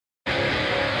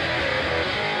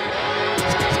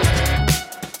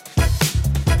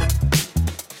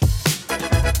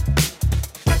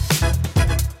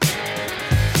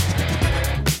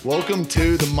Welcome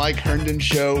to the Mike Herndon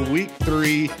Show, Week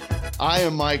 3. I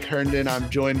am Mike Herndon. I'm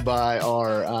joined by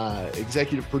our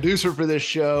executive producer for this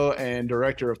show and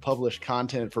director of published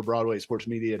content for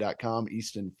BroadwaySportsMedia.com,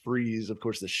 Easton Freeze. Of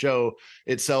course, the show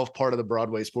itself, part of the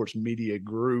Broadway Sports Media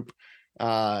Group.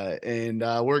 And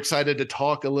we're excited to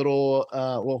talk a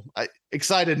little,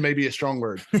 excited may be a strong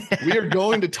word. We are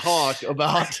going to talk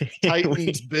about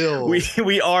Titans Bills.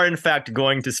 We are, in fact,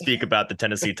 going to speak about the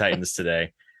Tennessee Titans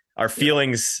today. Our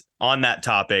feelings on that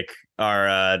topic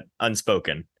are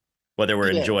unspoken, whether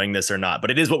we're enjoying this or not,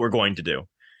 but it is what we're going to do.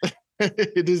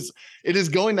 It is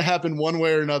going to happen one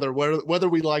way or another, whether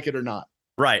we like it or not.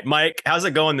 Right. Mike, how's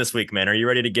it going this week, man? Are you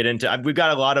ready to get into we've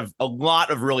got a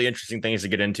lot of really interesting things to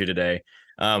get into today.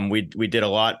 We did a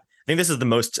lot. I think this is the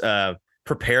most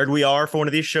prepared we are for one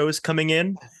of these shows coming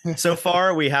in so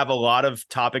far. We have a lot of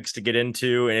topics to get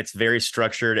into, and it's very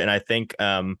structured. And I think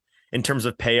in terms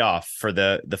of payoff for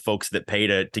the folks that pay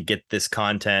to get this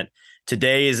content,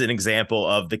 today is an example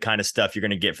of the kind of stuff you're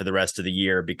going to get for the rest of the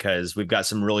year, because we've got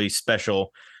some really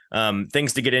special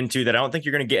things to get into that I don't think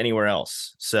you're going to get anywhere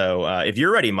else. So if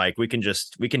you're ready, Mike, we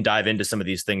can dive into some of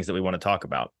these things that we want to talk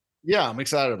about. Yeah, I'm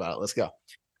excited about it. Let's go.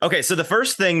 Okay, so the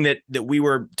first thing that we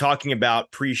were talking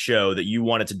about pre-show that you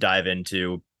wanted to dive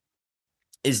into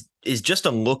is just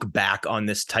a look back on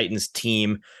this Titans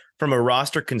team from a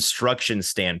roster construction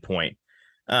standpoint.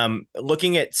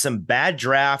 Looking at some bad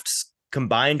drafts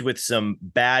combined with some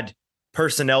bad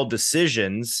personnel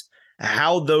decisions,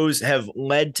 how those have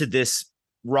led to this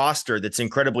roster that's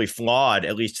incredibly flawed,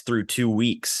 at least through 2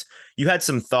 weeks. You had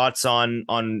some thoughts on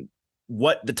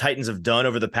what the Titans have done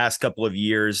over the past couple of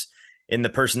years in the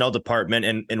personnel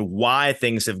department and why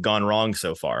things have gone wrong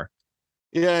so far.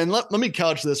 Yeah, and let me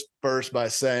couch this first by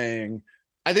saying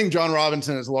I think Jon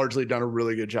Robinson has largely done a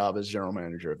really good job as general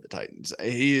manager of the Titans.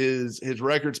 His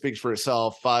record speaks for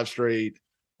itself. 5 straight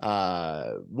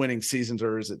winning seasons,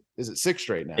 or is it 6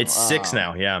 straight now? It's 6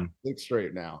 now. Yeah. 6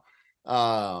 straight now.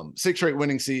 6 straight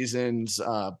winning seasons,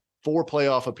 4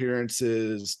 playoff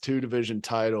appearances, 2 division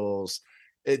titles.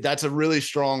 That's a really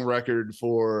strong record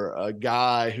for a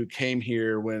guy who came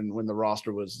here when the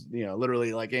roster was,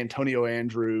 literally like Antonio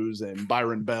Andrews and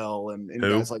Byron Bell and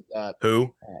guys like that.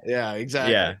 Yeah,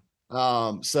 exactly. Yeah.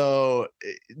 So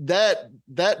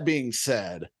that being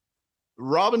said,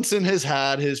 Robinson has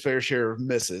had his fair share of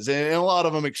misses, and a lot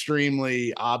of them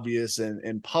extremely obvious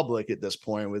and public at this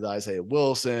point with Isaiah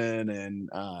Wilson. And,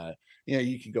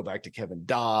 you can go back to Kevin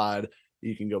Dodd.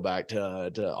 You can go back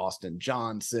to Austin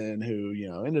Johnson, who,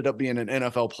 ended up being an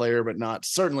NFL player, but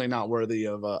certainly not worthy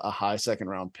of a high second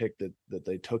round pick that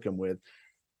they took him with.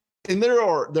 And there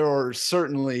are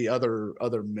certainly other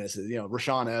misses.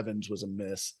 Rashaan Evans was a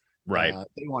miss. Right.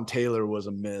 Taywan Taylor was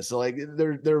a miss. Like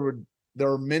there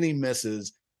are many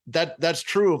misses. That's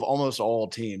true of almost all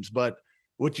teams. But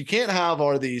what you can't have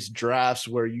are these drafts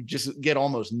where you just get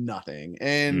almost nothing.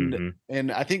 And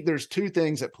I think there's 2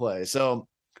 things at play. So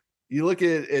you look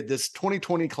at this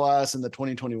 2020 class and the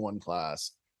 2021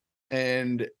 class,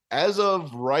 and as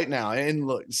of right now, and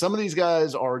look, some of these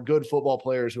guys are good football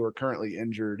players who are currently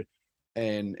injured,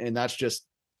 and that's just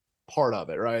part of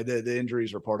it, right? The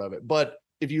injuries are part of it. But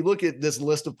if you look at this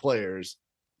list of players,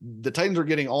 the Titans are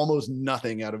getting almost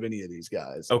nothing out of any of these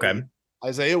guys. Okay.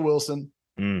 Isaiah Wilson,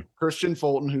 Christian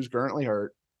Fulton, who's currently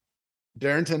hurt,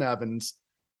 Darrynton Evans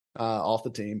off the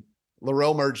team,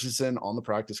 Larrell Murchison on the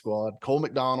practice squad, Cole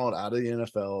McDonald out of the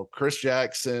NFL, Chris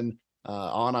Jackson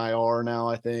on IR now,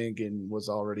 I think, and was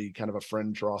already kind of a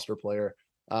fringe roster player.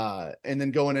 And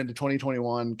then going into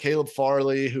 2021, Caleb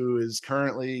Farley, who is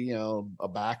currently, a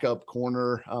backup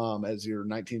corner as your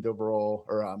 19th overall,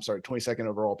 22nd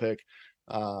overall pick.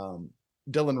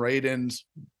 Dylan Radin's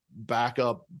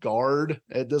backup guard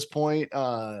at this point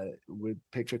with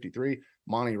pick 53.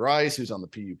 Monty Rice, who's on the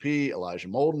PUP, Elijah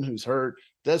Molden, who's hurt,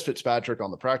 Des Fitzpatrick on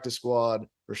the practice squad,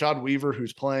 Rashad Weaver,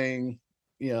 who's playing,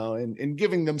 and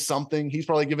giving them something. He's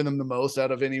probably giving them the most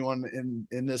out of anyone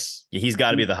in this. He's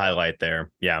got to be the highlight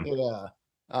there. Yeah.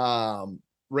 Yeah.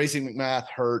 Racing McMath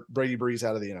hurt, Brady Breeze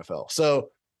out of the NFL. So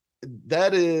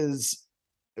that is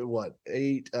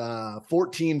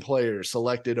 14 players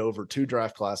selected over 2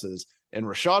 draft classes. And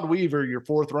Rashad Weaver, your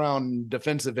 4th round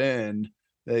defensive end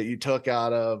that you took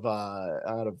out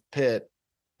of Pitt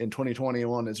in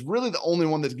 2021, is really the only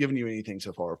one that's given you anything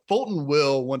so far. Fulton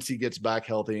will, once he gets back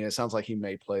healthy, and it sounds like he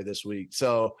may play this week.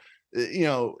 So,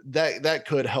 that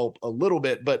could help a little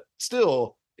bit, but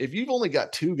still, if you've only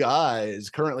got 2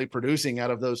 guys currently producing out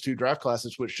of those 2 draft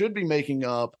classes, which should be making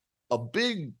up a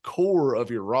big core of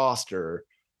your roster,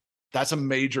 that's a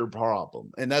major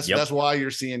problem. And that's why you're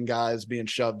seeing guys being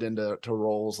shoved into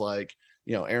roles like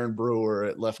Aaron Brewer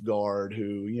at left guard,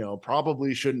 who,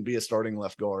 probably shouldn't be a starting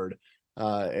left guard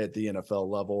at the NFL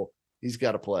level. He's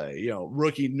got to play.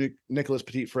 Rookie Nicholas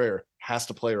Petit-Frere has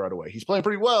to play right away. He's playing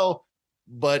pretty well,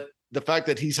 but the fact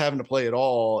that he's having to play at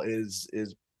all is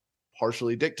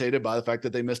partially dictated by the fact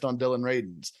that they missed on Dylan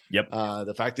Radins. Yep.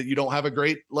 The fact that you don't have a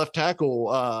great left tackle,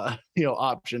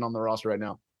 option on the roster right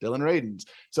now, Dylan Radins.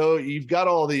 So you've got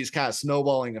all these kind of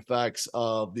snowballing effects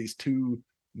of these two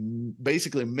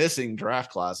basically missing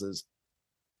draft classes.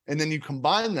 And then you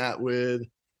combine that with,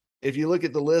 if you look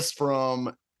at the list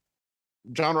from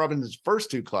John Robbins'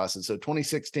 first two classes, so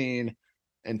 2016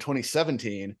 and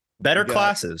 2017. Better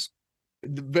classes.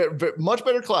 Much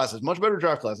better classes, much better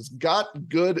draft classes, got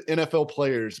good NFL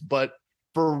players, but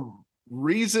for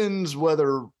reasons,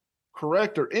 whether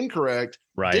correct or incorrect,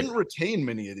 didn't retain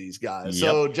many of these guys.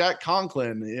 Yep. So Jack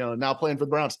Conklin, now playing for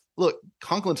the Browns. Look,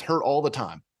 Conklin's hurt all the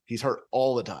time. He's hurt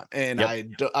all the time. And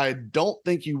I don't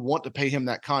think you want to pay him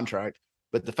that contract,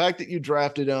 but the fact that you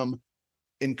drafted him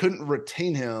and couldn't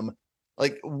retain him,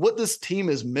 like what this team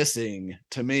is missing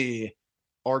to me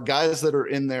are guys that are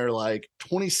in their like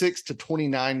 26 to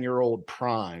 29-year-old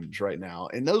primes right now.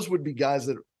 And those would be guys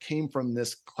that came from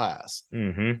this class.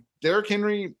 Mm-hmm. Derrick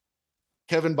Henry,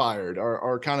 Kevin Byard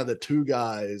are kind of the two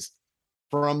guys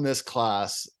from this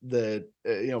class that,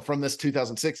 from this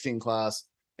 2016 class.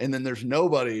 And then there's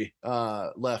nobody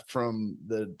left from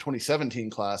the 2017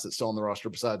 class that's still on the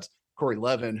roster besides Corey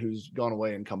Levin, who's gone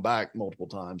away and come back multiple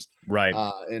times. Right.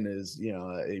 And is,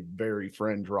 a very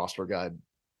fringe roster guy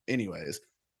anyways.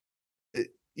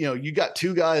 You got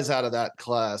two guys out of that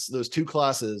class, those two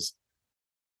classes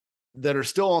that are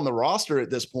still on the roster at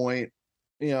this point.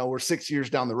 We're 6 years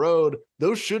down the road.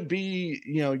 Those should be,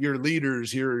 your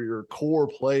leaders, your core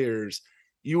players.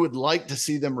 You would like to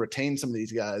see them retain some of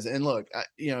these guys. And look,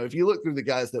 if you look through the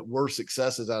guys that were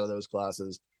successes out of those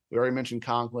classes, we already mentioned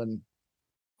Conklin.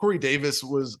 Corey Davis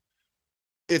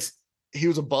he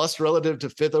was a bust relative to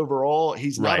 5th overall.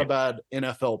 He's not a bad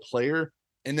NFL player.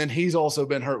 And then he's also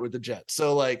been hurt with the Jets.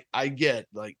 So I get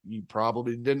you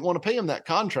probably didn't want to pay him that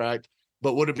contract,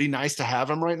 but would it be nice to have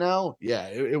him right now? Yeah,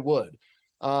 it would.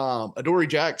 Adoree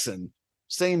Jackson,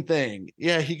 same thing.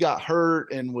 Yeah, he got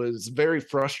hurt and was very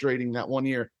frustrating that one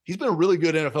year. He's been a really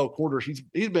good NFL corner. He's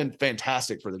been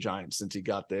fantastic for the Giants since he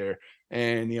got there.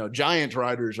 And, Giants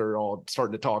writers are all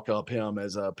starting to talk up him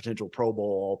as a potential Pro Bowl,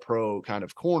 All-Pro kind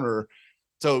of corner.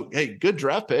 So, hey, good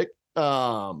draft pick.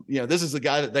 This is the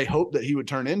guy that they hoped that he would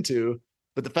turn into,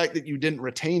 but the fact that you didn't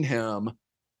retain him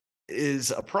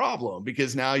is a problem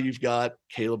because now you've got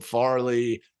Caleb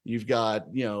Farley, you've got,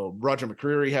 Roger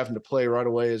McCreary having to play right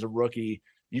away as a rookie.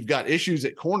 You've got issues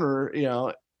at corner,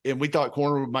 and we thought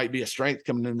corner might be a strength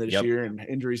coming in this year, and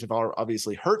injuries have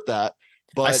obviously hurt that.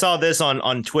 But I saw this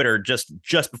on Twitter just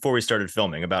before we started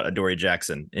filming about Adoree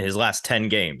Jackson in his last 10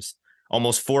 games.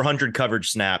 Almost 400 coverage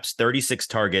snaps, 36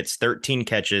 targets, 13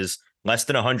 catches, less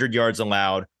than 100 yards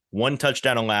allowed, 1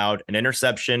 touchdown allowed, an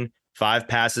interception, 5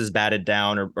 passes batted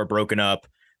down or broken up,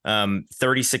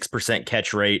 36%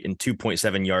 catch rate, and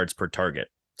 2.7 yards per target.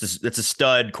 It's a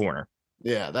stud corner.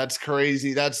 Yeah, that's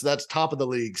crazy. That's top of the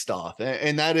league stuff.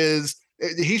 And that is,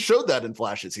 he showed that in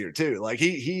flashes here too.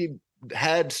 He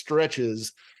had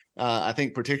stretches. I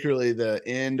think particularly the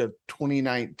end of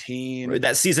 2019,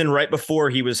 that season right before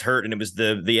he was hurt, and it was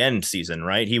the end season,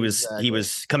 right? He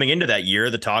was coming into that year.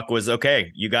 The talk was,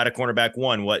 okay, you got a cornerback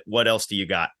one. What else do you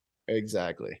got?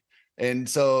 Exactly. And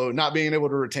so not being able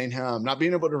to retain him, not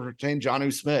being able to retain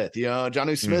Jonnu Smith,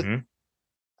 Jonnu Smith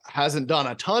hasn't done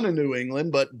a ton in New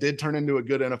England, but did turn into a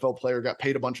good NFL player, got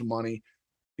paid a bunch of money.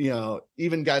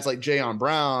 Even guys like Jayon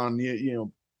Brown,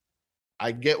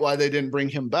 I get why they didn't bring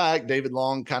him back. David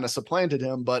Long kind of supplanted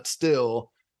him, but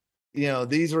still,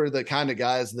 these are the kind of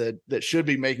guys that should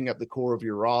be making up the core of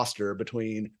your roster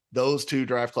between those two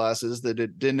draft classes that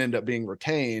it didn't end up being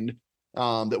retained,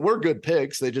 that were good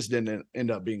picks. They just didn't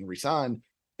end up being re-signed.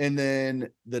 And then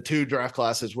the two draft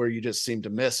classes where you just seem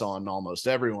to miss on almost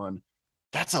everyone.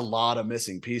 That's a lot of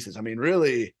missing pieces. I mean,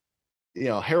 really,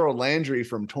 Harold Landry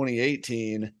from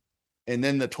 2018 and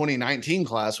then the 2019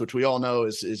 class, which we all know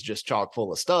is just chock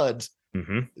full of studs.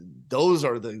 Mm-hmm. Those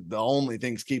are the only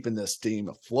things keeping this team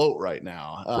afloat right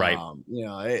now. Right.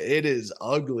 It is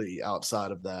ugly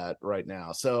outside of that right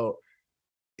now. So,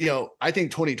 I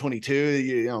think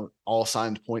 2022, all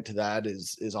signs point to that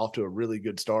is off to a really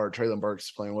good start. Treylon Burks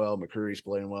is playing well. McCreary's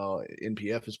playing well.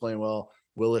 NPF is playing well.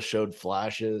 Willis showed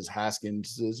flashes.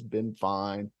 Haskins has been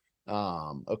fine.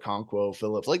 Okonkwo,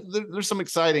 Phillips, there's some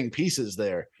exciting pieces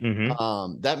there.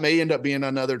 Mm-hmm. That may end up being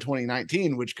another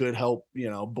 2019, which could help,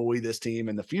 buoy this team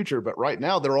in the future. But right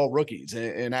now they're all rookies,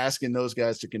 and asking those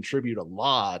guys to contribute a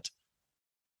lot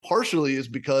partially is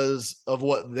because of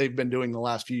what they've been doing the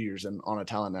last few years and on a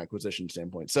talent acquisition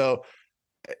standpoint. So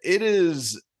it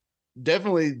is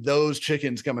definitely those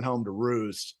chickens coming home to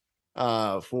roost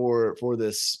for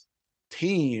this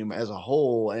team as a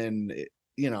whole. And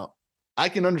I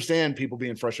can understand people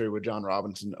being frustrated with John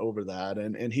Robinson over that,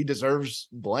 and he deserves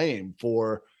blame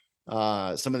for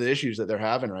some of the issues that they're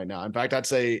having right now. In fact, I'd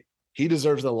say he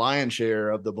deserves the lion's share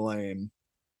of the blame,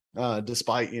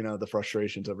 despite the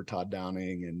frustrations over Todd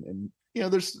Downing and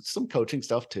there's some coaching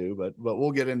stuff too, but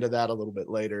we'll get into that a little bit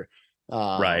later.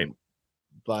 Right.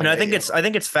 But I think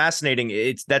it's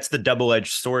fascinating. That's the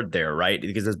double-edged sword there, right?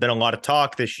 Because there's been a lot of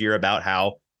talk this year about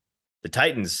how the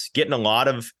Titans getting a lot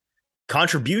of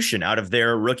contribution out of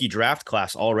their rookie draft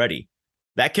class already.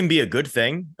 That can be a good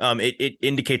thing. It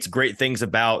indicates great things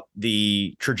about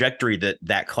the trajectory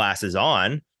that class is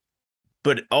on,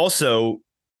 but also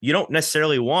you don't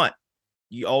necessarily want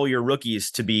all your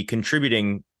rookies to be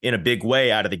contributing in a big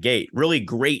way out of the gate. Really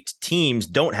great teams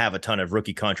don't have a ton of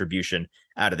rookie contribution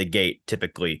out of the gate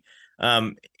typically.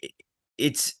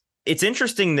 It's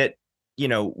interesting that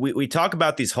we talk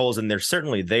about these holes and they're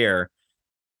certainly there.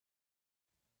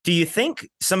 Do you think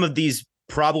some of these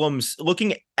problems,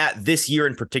 looking at this year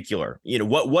in particular,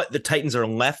 what the Titans are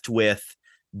left with,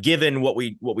 given what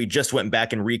we just went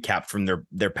back and recapped from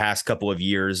their past couple of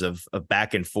years of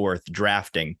back and forth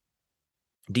drafting,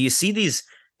 do you see these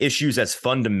issues as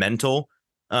fundamental,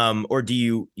 or do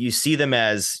you see them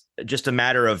as just a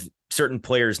matter of certain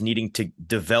players needing to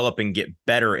develop and get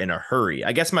better in a hurry?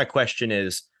 I guess my question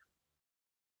is,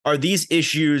 are these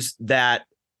issues that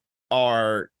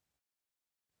are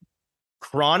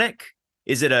chronic?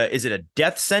 Is it a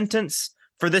death sentence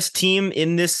for this team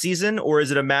in this season, or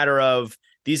is it a matter of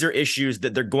these are issues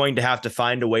that they're going to have to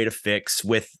find a way to fix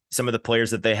with some of the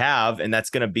players that they have, and that's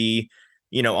going to be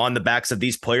on the backs of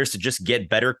these players to just get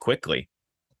better quickly?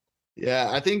 Yeah,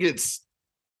 I think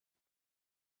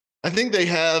they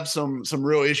have some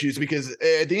real issues, because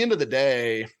at the end of the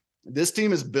day, this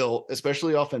team is built,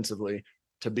 especially offensively,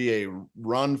 to be a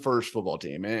run first football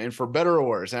team, and for better or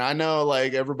worse. And I know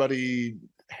like everybody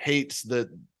hates that,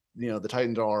 the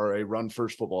Titans are a run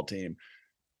first football team.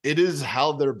 It is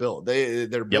how they're built.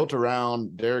 They're built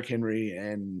around Derrick Henry,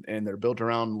 and they're built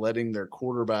around letting their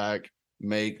quarterback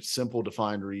make simple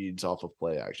defined reads off of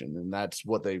play action. And that's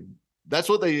what they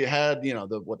had,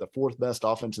 the fourth best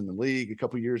offense in the league a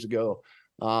couple of years ago.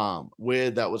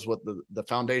 That was what the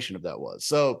foundation of that was.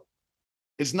 So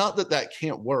it's not that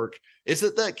can't work. It's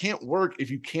that can't work if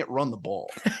you can't run the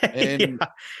ball. And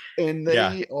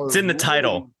it's in the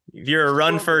title. If you're a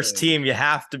run first team, you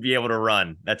have to be able to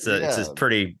run. It's a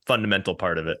pretty fundamental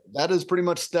part of it. That is pretty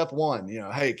much step one.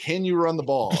 Hey, can you run the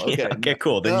ball? Okay. Okay,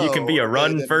 cool. Then you can be a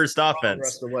run first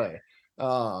offense. The rest of the way.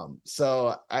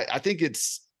 So I think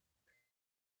it's,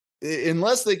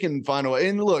 unless they can find a way.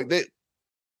 And look,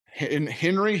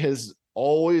 Henry has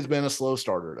always been a slow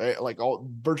starter.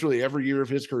 Virtually every year of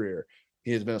his career,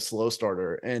 he has been a slow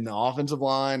starter. And the offensive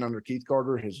line under Keith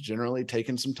Carter has generally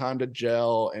taken some time to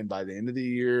gel. And by the end of the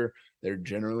year, they're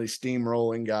generally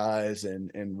steamrolling guys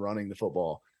and running the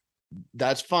football.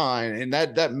 That's fine. And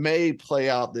that may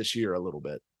play out this year a little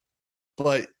bit.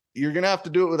 But you're going to have to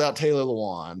do it without Taylor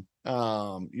Lewan.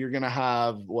 You're going to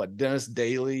have Dennis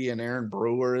Daly and Aaron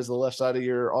Brewer as the left side of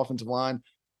your offensive line.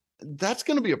 That's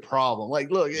going to be a problem.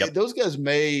 Those guys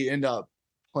may end up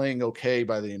playing okay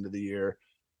by the end of the year.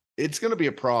 It's going to be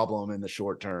a problem in the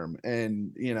short term.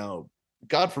 And,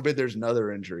 God forbid there's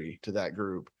another injury to that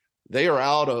group. They are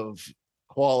out of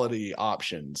quality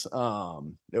options.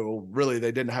 They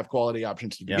didn't have quality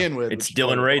options to begin with. It's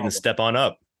Dylan Radin step on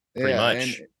up pretty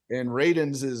much. And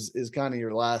Radins is kind of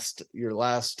your last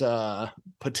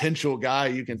potential guy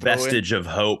you can throw vestige of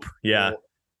hope. Yeah.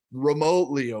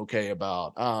 Remotely okay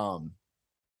about.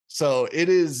 So it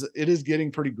is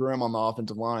getting pretty grim on the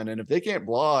offensive line. And if they can't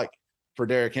block for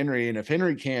Derrick Henry, and if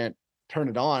Henry can't turn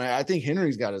it on, I think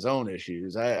Henry's got his own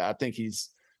issues. I think he's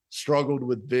struggled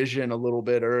with vision a little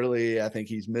bit early. I think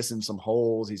he's missing some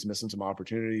holes. He's missing some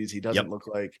opportunities. He doesn't look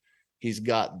like he's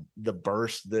got the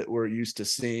burst that we're used to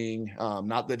seeing.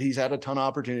 Not that he's had a ton of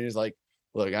opportunities.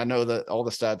 Look, I know that all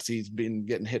the stats, he's been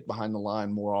getting hit behind the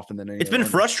line more often than anything. It's been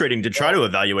frustrating to try to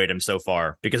evaluate him so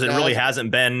far, because it really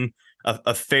hasn't been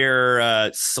a fair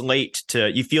slate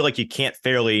you feel like you can't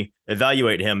fairly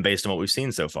evaluate him based on what we've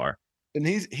seen so far. And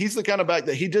he's the kind of back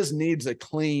that he just needs a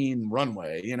clean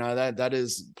runway. That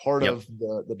is part of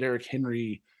the Derrick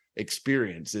Henry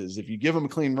experience, is if you give him a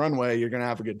clean runway, you're going to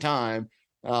have a good time.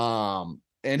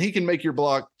 And he can make your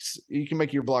blocks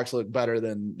look better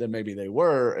than maybe they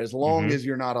were, as long as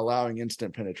you're not allowing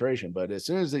instant penetration. But as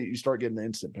soon as you start getting the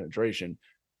instant penetration,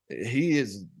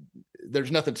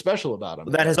 there's nothing special about him.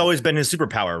 That has always been his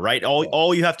superpower, right?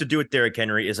 All you have to do with Derrick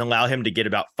Henry is allow him to get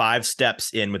about 5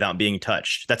 steps in without being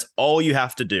touched. That's all you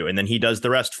have to do. And then he does the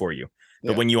rest for you.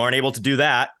 But when you aren't able to do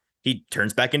that, he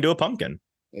turns back into a pumpkin.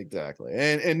 Exactly.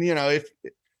 And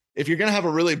if you're going to have a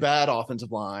really bad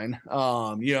offensive line,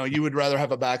 you would rather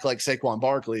have a back like Saquon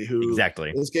Barkley, who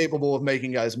is capable of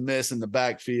making guys miss in the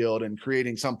backfield and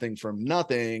creating something from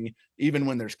nothing, even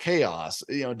when there's chaos.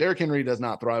 Derrick Henry does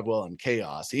not thrive well in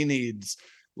chaos. He needs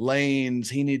lanes.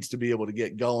 He needs to be able to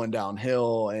get going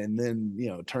downhill and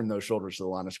then, turn those shoulders to the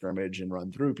line of scrimmage and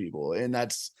run through people. And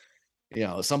that's,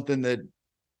 something that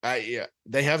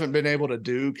they haven't been able to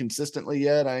do consistently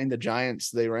yet. I mean, the Giants,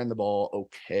 they ran the ball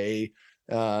okay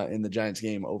in the Giants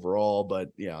game overall, but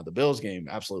the Bills game,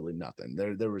 absolutely nothing.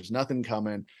 There was nothing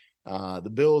coming.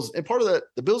 The Bills, and part of that,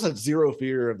 the Bills had zero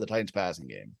fear of the Titans passing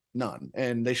game, none,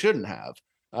 and they shouldn't have.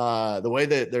 The way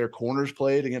that their corners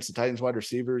played against the Titans wide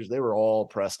receivers, they were all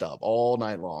pressed up all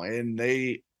night long, and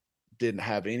they didn't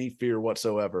have any fear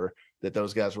whatsoever that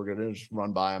those guys were going to just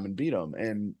run by them and beat them.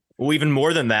 And well, even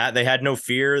more than that, they had no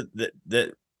fear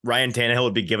that Ryan Tannehill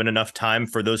would be given enough time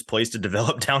for those plays to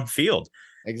develop downfield.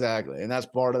 Exactly. And that's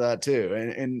part of that too.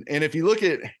 And if you look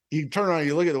at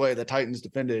the way the Titans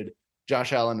defended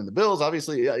Josh Allen and the Bills,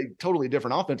 obviously a totally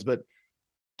different offense, but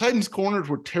Titans corners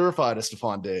were terrified of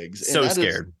Stephon Diggs. So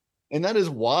scared. And that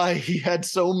is why he had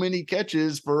so many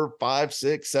catches for 5,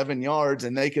 6, 7 yards.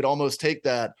 And they could almost take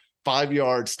that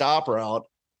 5-yard stop route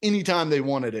anytime they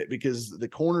wanted it, because the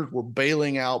corners were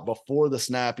bailing out before the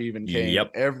snap even came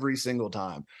every single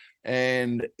time.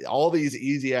 And all these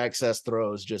easy access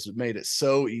throws just made it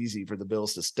so easy for the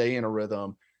Bills to stay in a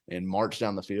rhythm and march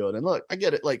down the field. And look, I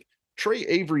get it. Like, Trey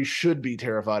Avery should be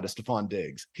terrified of Stephon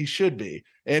Diggs. He should be.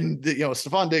 And,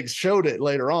 Stephon Diggs showed it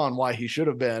later on why he should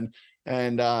have been.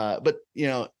 And, but,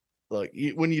 look,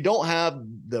 when you don't have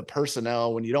the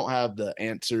personnel, when you don't have the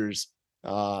answers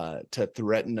to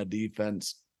threaten a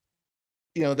defense,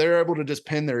 they're able to just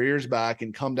pin their ears back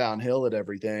and come downhill at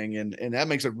everything. And that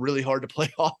makes it really hard to play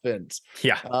offense.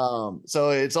 Yeah.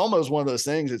 So it's almost one of those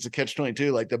things. It's a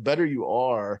catch-22. Like, the better you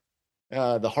are,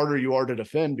 the harder you are to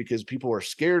defend, because people are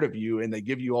scared of you and they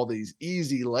give you all these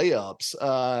easy layups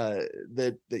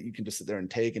that you can just sit there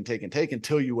and take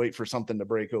until you wait for something to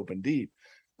break open deep.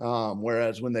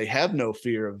 Whereas when they have no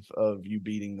fear of you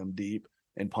beating them deep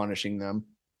and punishing them,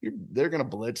 they're going to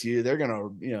blitz you. They're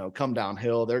going to, come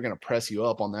downhill. They're going to press you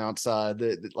up on the outside.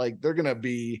 They're going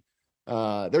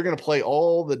to play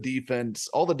all the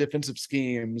defensive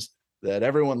schemes that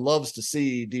everyone loves to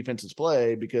see defenses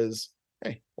play, because,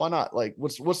 hey, why not? Like,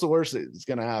 what's the worst that's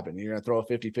going to happen? You're going to throw a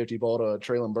 50-50 ball to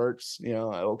Treylon Burks,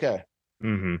 okay.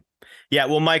 Mm-hmm. Yeah.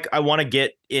 Well, Mike, I want to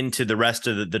get into the rest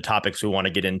of the topics we want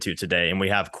to get into today, and we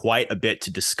have quite a bit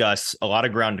to discuss, a lot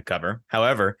of ground to cover.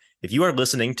 However, if you are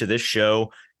listening to this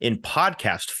show in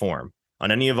podcast form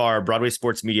on any of our Broadway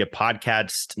Sports Media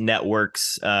podcast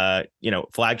networks,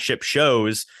 flagship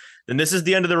shows, then this is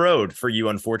the end of the road for you,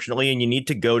 unfortunately. And you need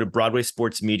to go to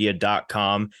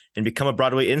BroadwaySportsMedia.com and become a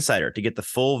Broadway Insider to get the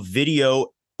full video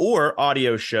or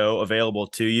audio show available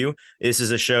to you. This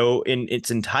is a show in its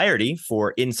entirety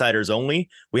for insiders only.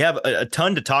 We have a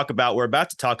ton to talk about. We're about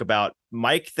to talk about,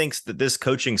 Mike thinks that this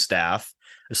coaching staff,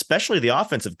 especially the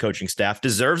offensive coaching staff,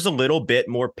 deserves a little bit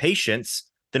more patience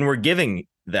than we're giving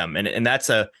them. And that's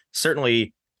a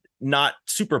certainly not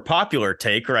super popular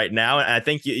take right now. And I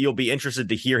think you'll be interested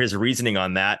to hear his reasoning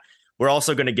on that. We're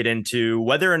also going to get into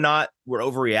whether or not we're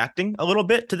overreacting a little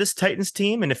bit to this Titans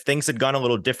team. And if things had gone a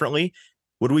little differently,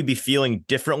 would we be feeling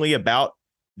differently about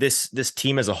this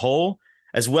team as a whole,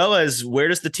 as well as where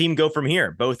does the team go from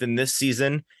here, both in this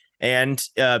season and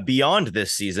beyond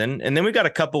this season? And then we've got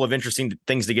a couple of interesting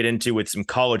things to get into with some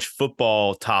college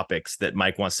football topics that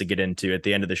Mike wants to get into at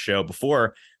the end of the show,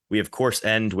 before we, of course,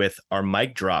 end with our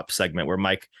mic drop segment, where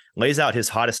Mike lays out his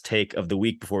hottest take of the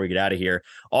week before we get out of here.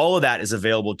 All of that is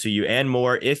available to you and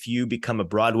more if you become a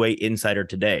Broadway Insider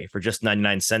today for just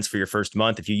 99 cents for your first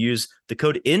month. If you use the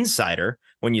code INSIDER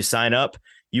when you sign up,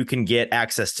 you can get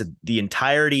access to the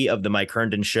entirety of the Mike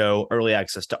Herndon Show, early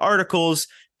access to articles,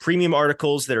 premium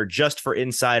articles that are just for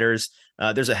insiders.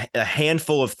 There's a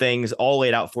handful of things all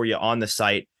laid out for you on the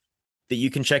site that you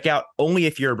can check out only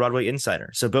if you're a Broadway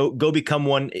Insider. So go become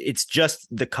one. It's just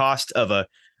the cost of a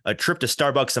trip to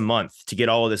Starbucks a month to get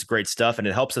all of this great stuff, and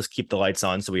it helps us keep the lights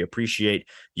on. So we appreciate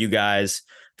you guys.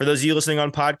 For those of you listening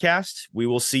on podcast, we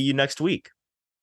will see you next week.